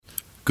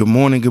Good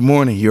morning, good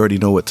morning. You already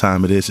know what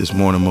time it is. It's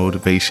Morning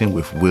Motivation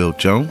with Will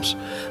Jones.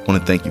 I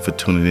want to thank you for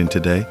tuning in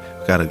today.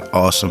 We've got an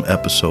awesome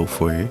episode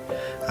for you.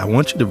 I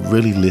want you to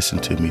really listen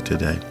to me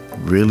today.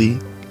 Really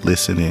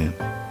listen in.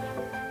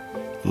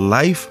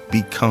 Life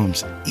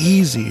becomes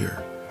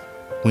easier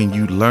when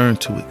you learn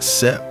to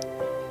accept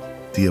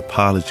the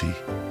apology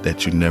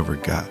that you never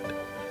got.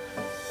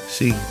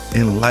 See,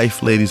 in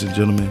life, ladies and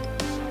gentlemen,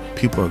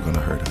 people are going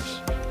to hurt us.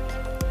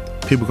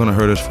 People are going to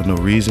hurt us for no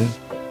reason.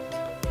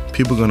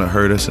 People are going to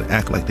hurt us and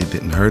act like they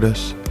didn't hurt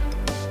us.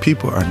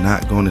 People are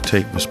not going to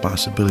take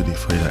responsibility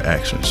for their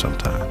actions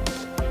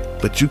sometimes.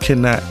 But you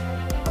cannot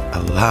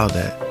allow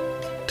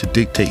that to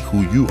dictate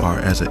who you are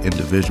as an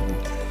individual.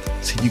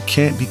 See, you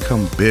can't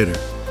become bitter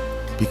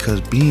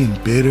because being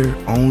bitter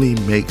only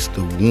makes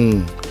the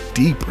wound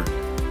deeper.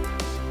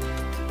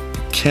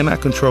 You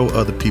cannot control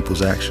other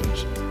people's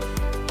actions.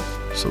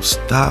 So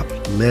stop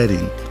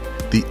letting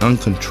the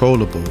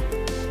uncontrollable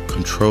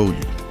control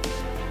you.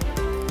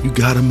 You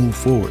gotta move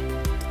forward.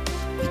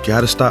 You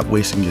gotta stop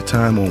wasting your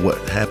time on what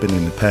happened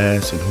in the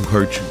past and who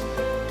hurt you.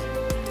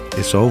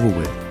 It's over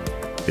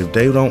with. If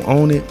they don't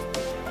own it,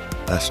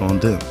 that's on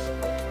them.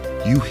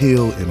 You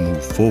heal and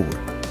move forward.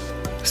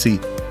 See,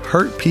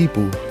 hurt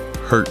people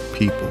hurt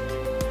people.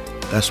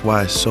 That's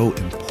why it's so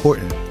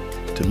important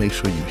to make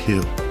sure you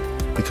heal.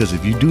 Because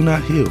if you do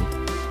not heal,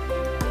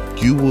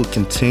 you will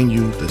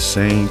continue the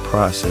same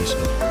process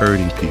of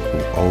hurting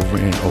people over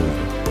and over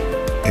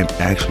and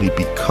actually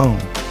become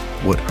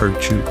what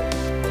hurt you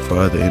for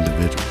other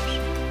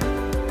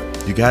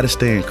individuals. You got to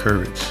stay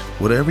encouraged.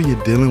 Whatever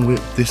you're dealing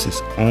with, this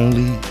is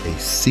only a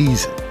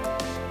season.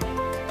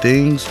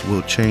 Things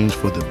will change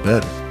for the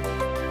better.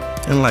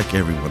 And like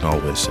everyone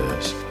always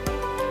says,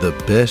 the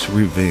best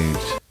revenge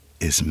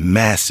is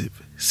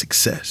massive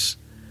success.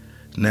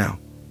 Now,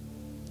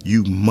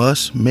 you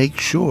must make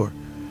sure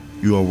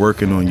you are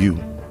working on you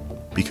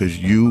because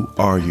you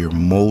are your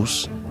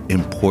most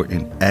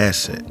important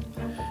asset.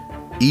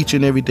 Each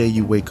and every day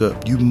you wake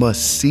up, you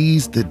must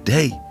seize the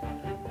day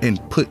and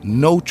put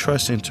no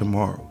trust in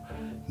tomorrow.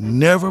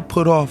 Never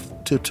put off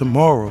to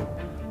tomorrow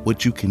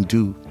what you can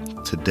do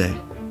today.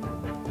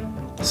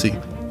 See,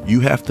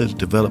 you have to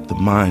develop the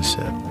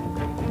mindset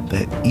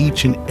that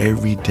each and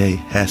every day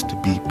has to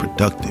be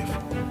productive.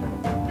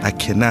 I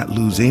cannot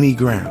lose any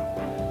ground.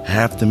 I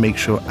have to make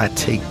sure I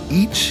take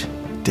each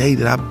day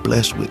that I'm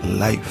blessed with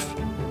life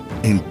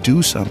and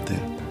do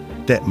something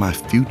that my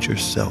future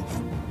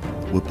self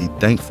will be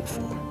thankful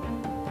for.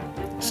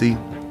 See,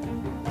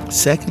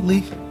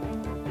 secondly,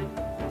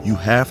 you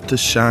have to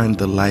shine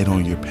the light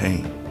on your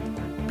pain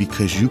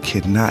because you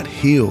cannot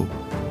heal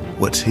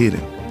what's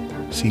hidden.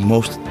 See,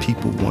 most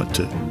people want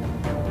to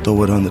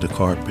throw it under the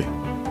carpet,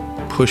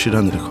 push it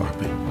under the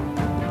carpet.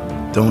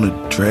 Don't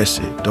address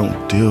it.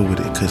 Don't deal with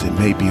it because it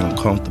may be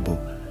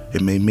uncomfortable.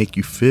 It may make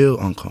you feel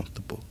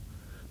uncomfortable.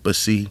 But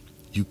see,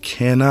 you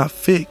cannot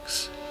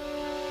fix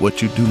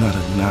what you do not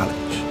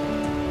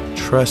acknowledge.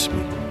 Trust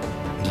me,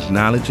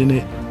 acknowledging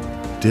it,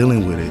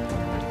 dealing with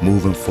it,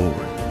 moving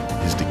forward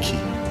is the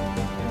key.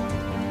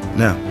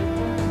 Now,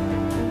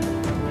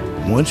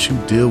 once you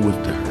deal with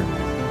the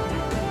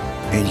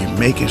hurt and you're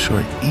making sure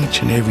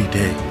each and every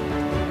day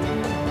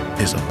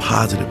is a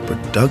positive,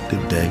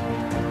 productive day,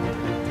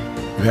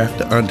 you have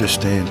to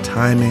understand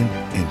timing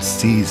and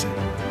season.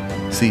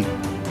 See,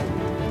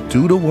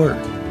 do the work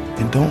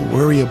and don't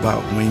worry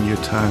about when your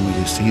time and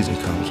your season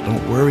comes.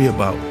 Don't worry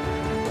about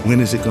when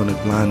is it going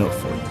to line up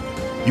for you.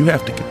 You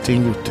have to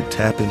continue to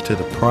tap into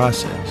the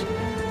process.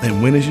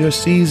 And when is your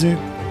season?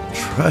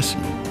 Trust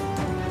me,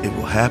 it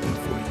will happen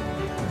for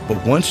you.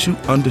 But once you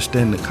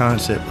understand the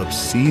concept of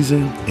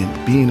season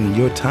and being in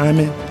your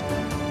timing,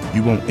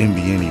 you won't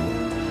envy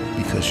anyone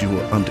because you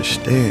will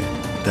understand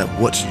that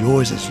what's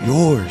yours is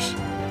yours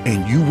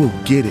and you will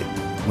get it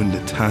when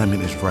the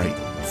timing is right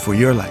for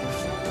your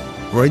life.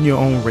 Run your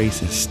own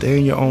race and stay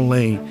in your own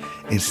lane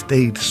and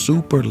stay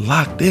super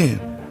locked in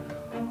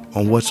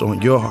on what's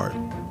on your heart.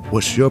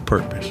 What's your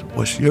purpose?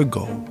 What's your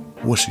goal?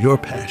 What's your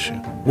passion?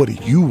 What do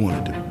you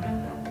want to do?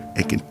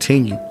 And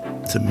continue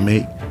to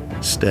make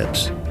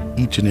steps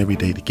each and every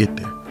day to get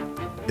there.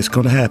 It's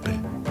going to happen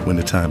when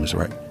the time is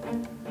right.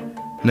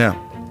 Now,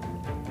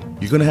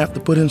 you're going to have to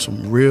put in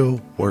some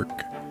real work.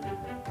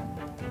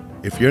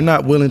 If you're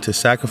not willing to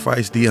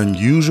sacrifice the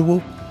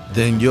unusual,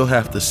 then you'll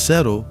have to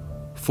settle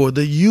for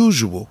the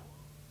usual.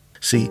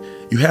 See,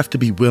 you have to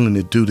be willing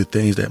to do the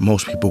things that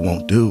most people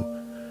won't do.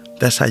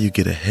 That's how you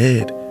get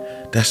ahead.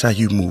 That's how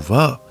you move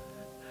up.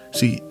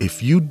 See,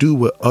 if you do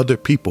what other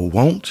people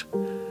won't,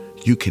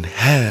 you can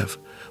have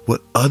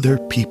what other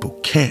people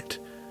can't.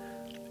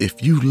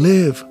 If you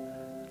live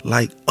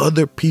like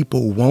other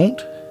people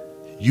won't,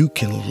 you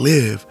can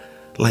live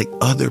like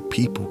other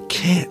people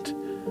can't.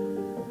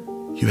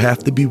 You have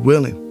to be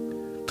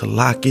willing to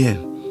lock in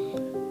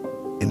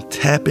and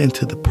tap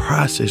into the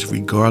process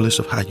regardless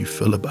of how you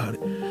feel about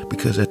it.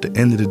 Because at the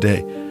end of the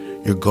day,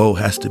 your goal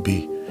has to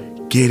be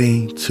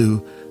getting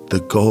to the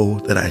goal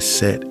that I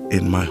set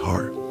in my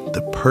heart,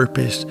 the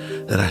purpose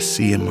that I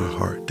see in my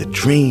heart, the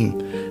dream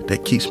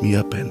that keeps me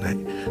up at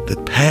night, the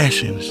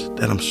passions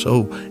that I'm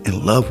so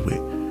in love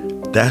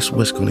with, that's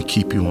what's going to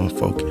keep you on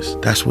focus.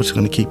 That's what's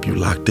going to keep you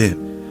locked in.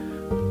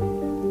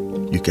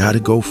 You got to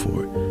go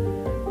for it.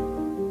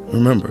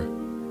 Remember,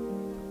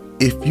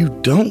 if you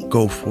don't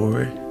go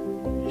for it,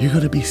 you're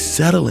going to be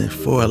settling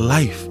for a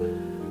life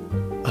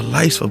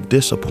of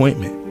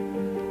disappointment,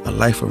 a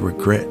life of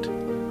regret,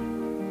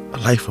 a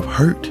life of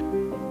hurt,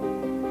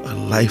 a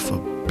life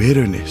of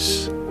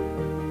bitterness.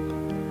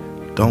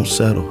 Don't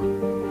settle.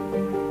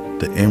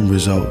 The end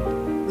result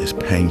is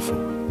painful.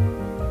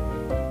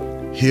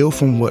 Heal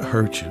from what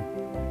hurt you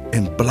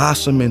and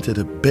blossom into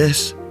the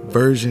best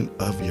version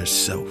of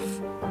yourself.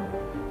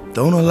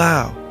 Don't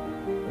allow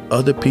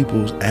other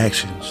people's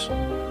actions,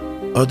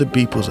 other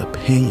people's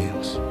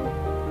opinions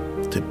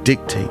to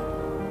dictate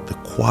the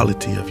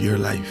quality of your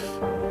life.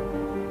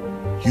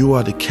 You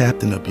are the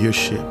captain of your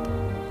ship.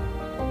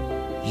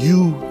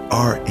 You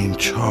are in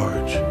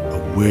charge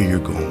of where you're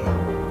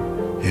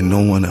going and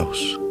no one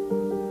else.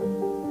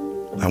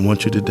 I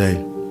want you today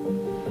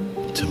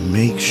to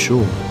make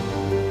sure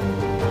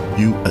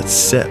you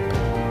accept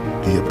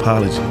the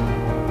apology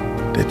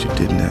that you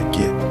did not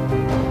get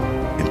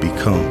and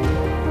become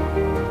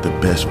the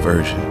best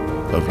version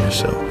of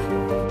yourself.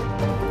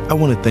 I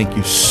want to thank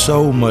you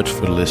so much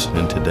for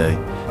listening today.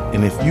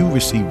 And if you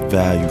receive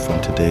value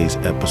from today's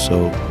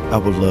episode, I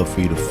would love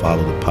for you to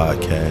follow the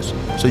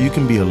podcast so you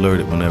can be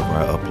alerted whenever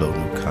I upload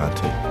new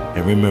content.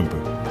 And remember,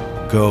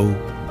 go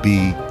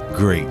be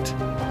great.